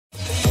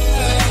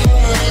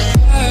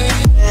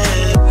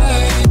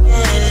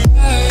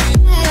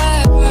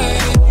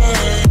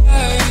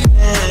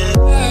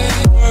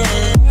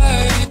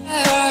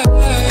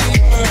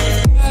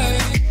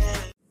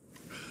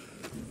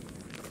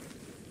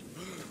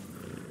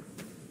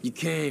You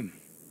came.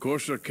 Of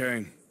course I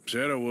came.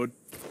 Said I would.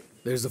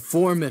 There's a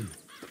foreman.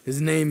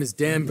 His name is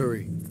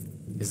Danbury.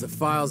 There's the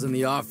files in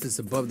the office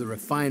above the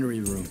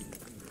refinery room.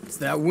 It's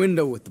that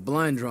window with the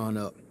blind drawn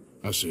up.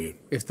 I see it.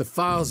 If the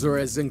files are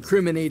as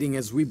incriminating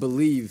as we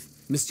believe,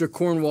 Mr.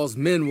 Cornwall's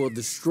men will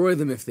destroy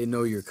them if they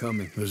know you're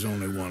coming. There's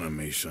only one of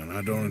me, son.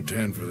 I don't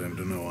intend for them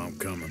to know I'm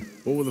coming.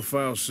 What will the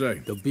files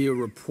say? There'll be a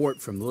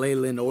report from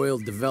Leyland Oil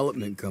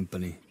Development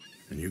Company.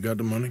 And you got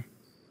the money?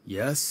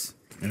 Yes?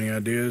 Any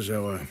ideas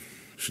how I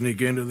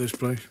sneak into this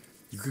place?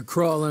 You could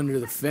crawl under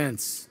the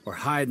fence or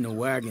hide in a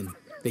wagon.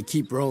 They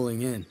keep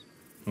rolling in.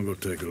 I'll go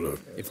take a look.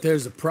 If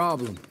there's a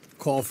problem,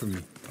 call for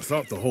me. I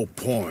thought the whole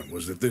point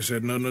was that this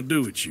had nothing to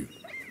do with you.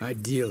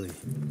 Ideally.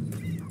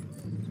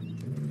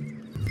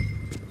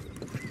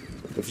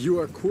 If you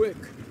are quick,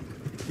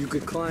 you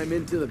could climb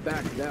into the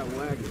back of that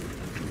wagon.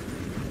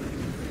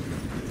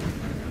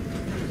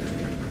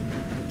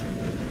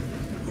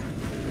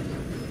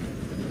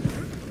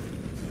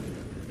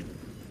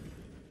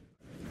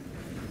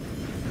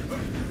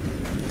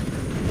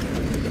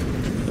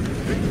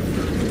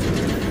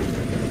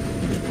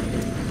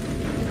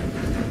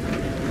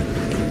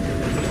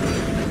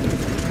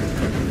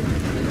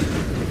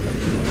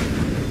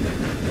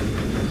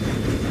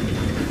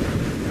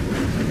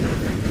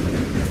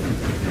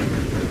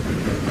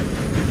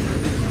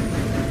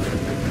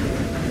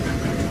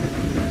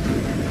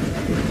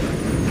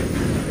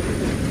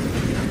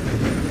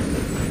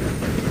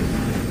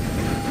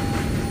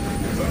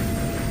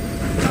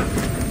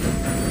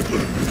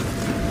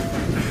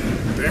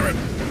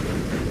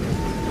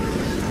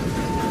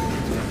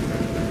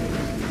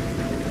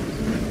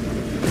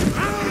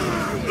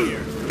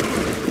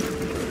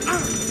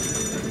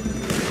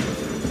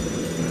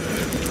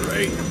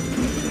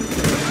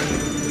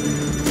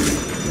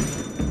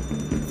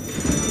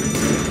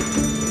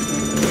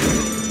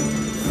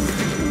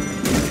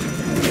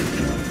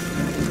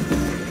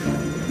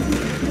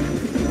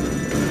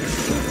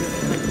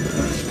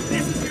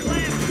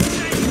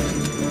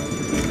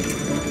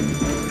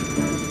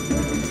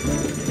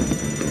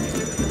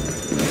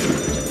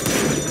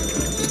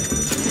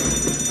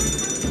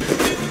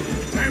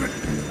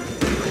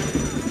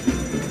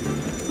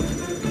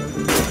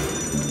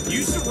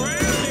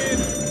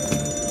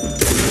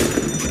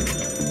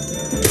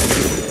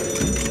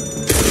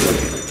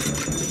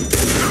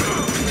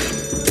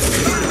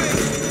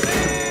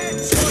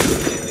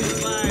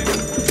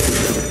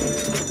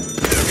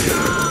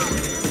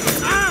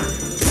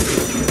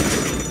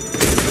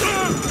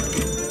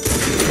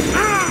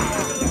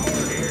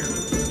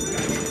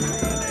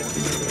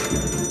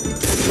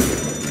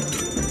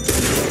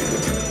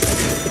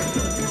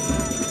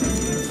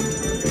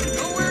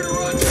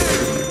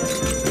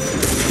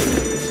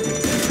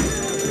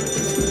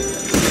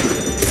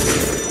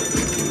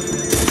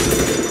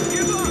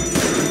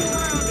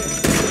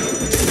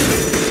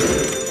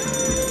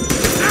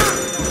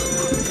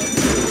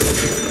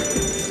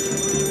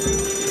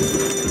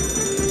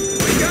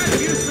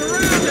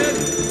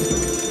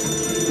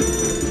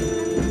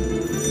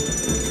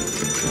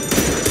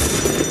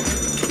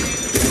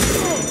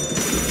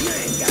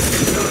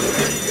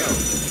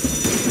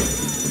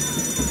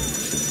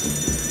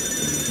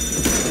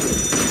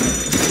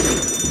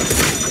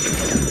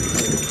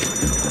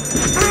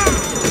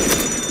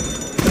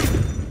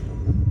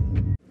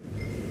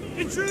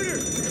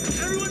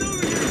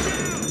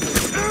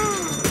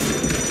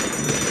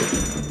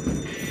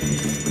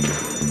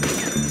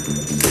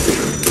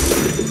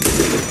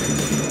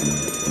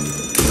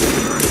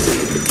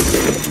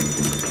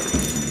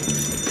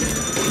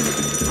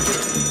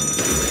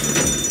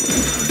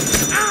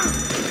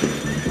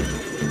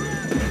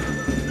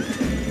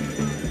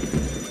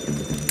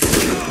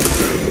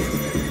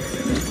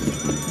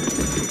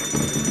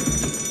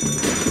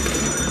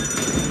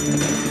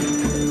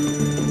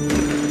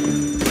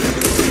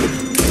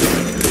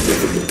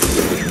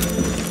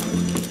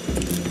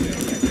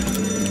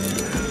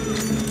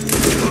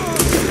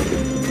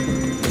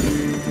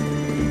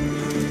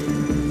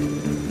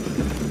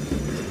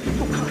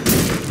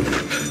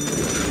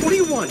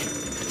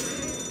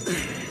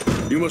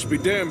 You must be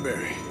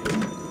Danbury.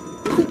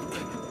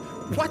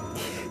 What?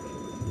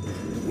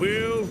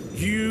 Will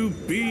you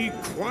be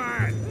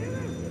quiet?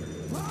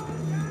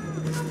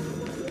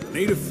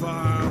 Need a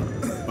file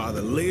by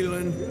the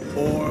Leyland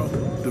Oil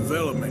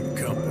Development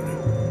Company.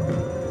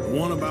 The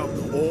one about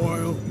the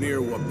oil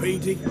near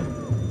Wapiti.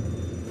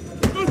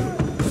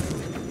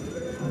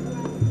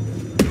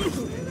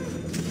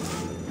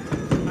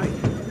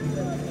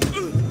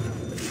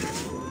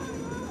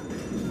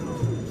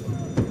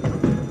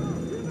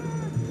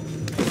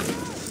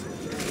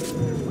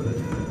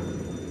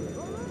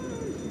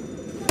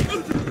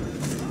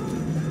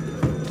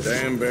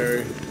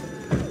 Danbury,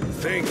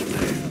 think,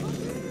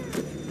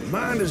 man.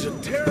 Mind is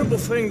a terrible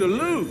thing to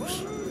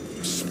lose,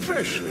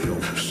 especially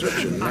over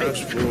such a nice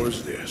floor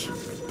as this.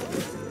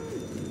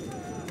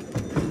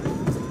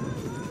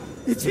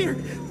 It's here!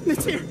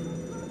 It's here!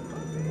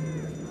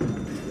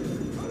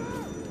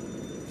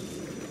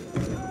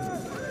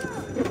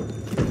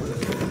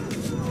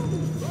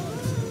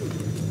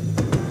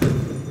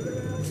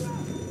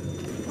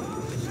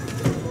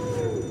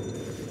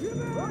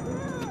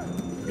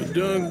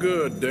 done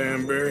good,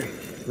 Danbury.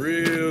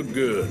 Real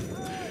good.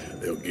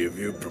 They'll give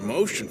you a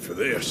promotion for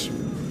this.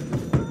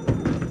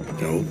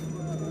 No,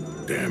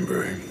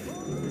 Danbury.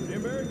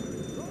 Danbury?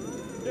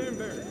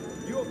 Danbury,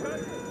 you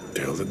okay?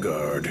 Tell the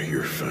guard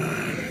you're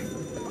fine.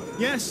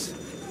 Yes.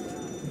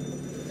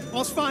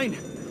 All's fine.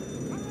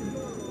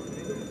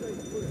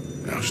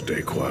 Now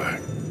stay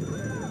quiet.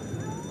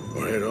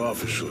 Or head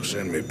office will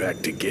send me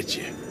back to get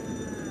you.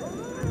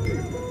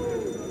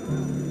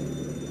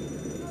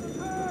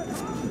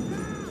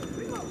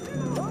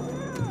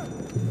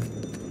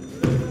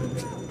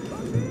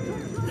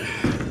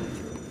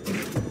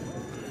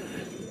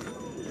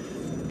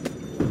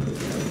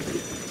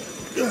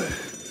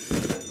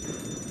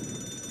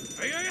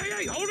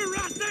 Hey, hold it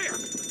right there!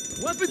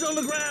 Weapons on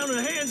the ground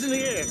and hands in the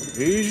air.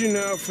 Easy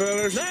now,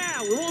 fellas.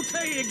 Now, we won't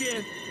tell you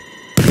again.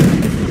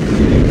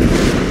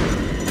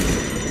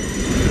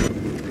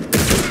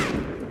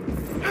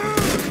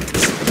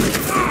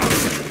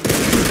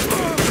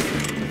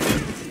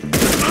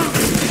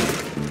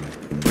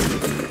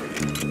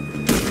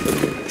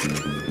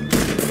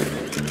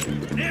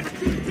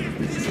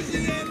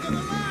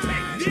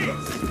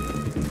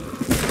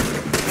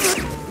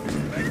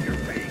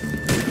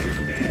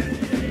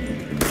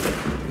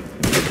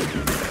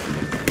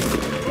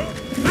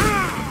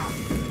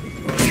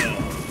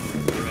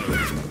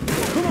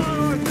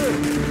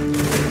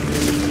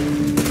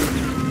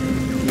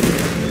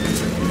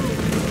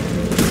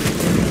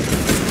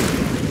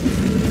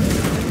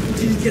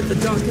 Get the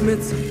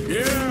documents?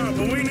 Yeah,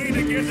 but we need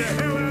to get the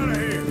hell out of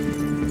here.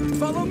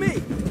 Follow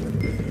me.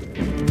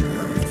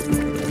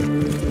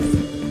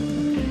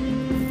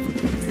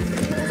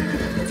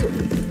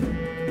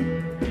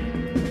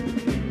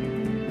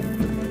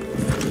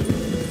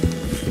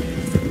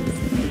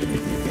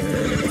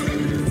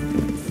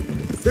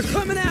 They're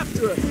coming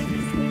after us.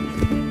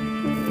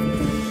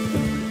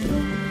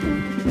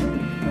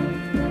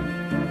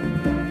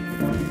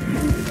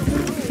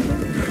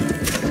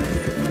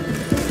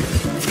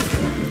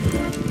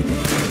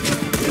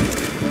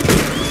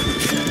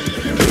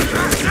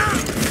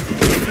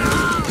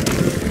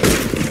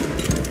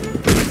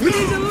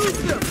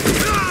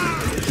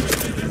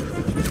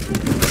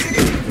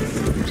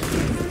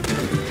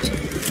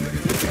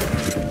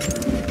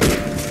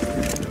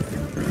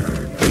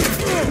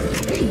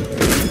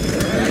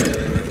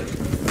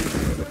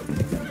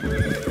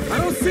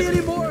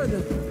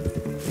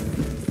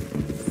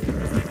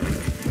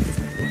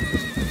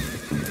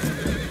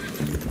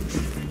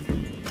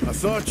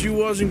 Thought you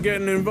wasn't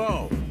getting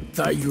involved.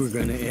 Thought you were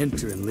gonna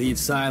enter and leave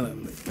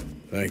silently.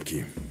 Thank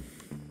you.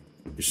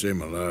 You saved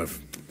my life.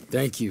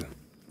 Thank you.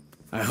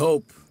 I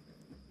hope.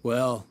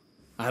 Well,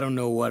 I don't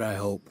know what I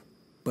hope.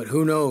 But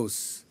who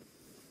knows?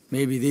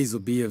 Maybe these will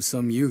be of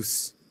some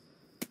use.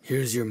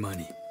 Here's your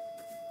money.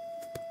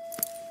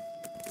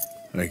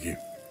 Thank you.